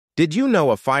Did you know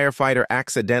a firefighter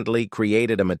accidentally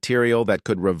created a material that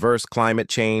could reverse climate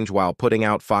change while putting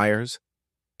out fires?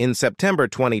 In September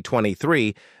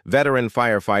 2023, veteran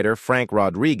firefighter Frank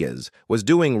Rodriguez was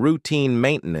doing routine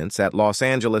maintenance at Los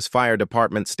Angeles Fire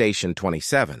Department Station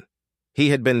 27. He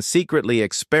had been secretly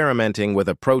experimenting with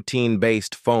a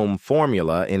protein-based foam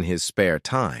formula in his spare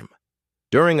time.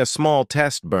 During a small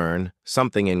test burn,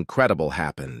 something incredible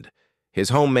happened. His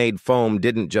homemade foam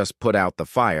didn't just put out the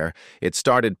fire, it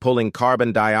started pulling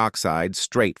carbon dioxide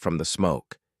straight from the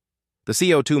smoke. The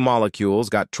CO2 molecules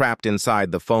got trapped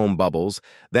inside the foam bubbles,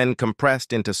 then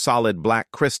compressed into solid black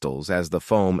crystals as the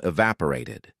foam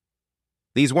evaporated.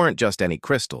 These weren't just any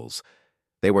crystals.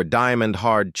 They were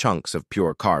diamond-hard chunks of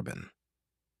pure carbon.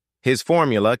 His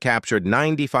formula captured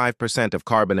 95% of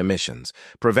carbon emissions,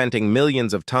 preventing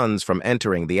millions of tons from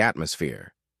entering the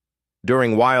atmosphere.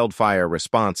 During wildfire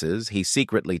responses, he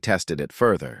secretly tested it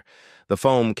further. The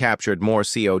foam captured more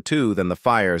CO2 than the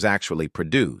fires actually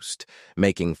produced,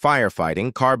 making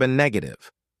firefighting carbon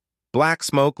negative. Black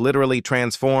smoke literally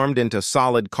transformed into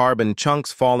solid carbon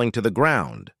chunks falling to the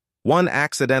ground. One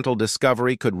accidental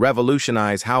discovery could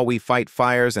revolutionize how we fight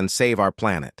fires and save our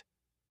planet.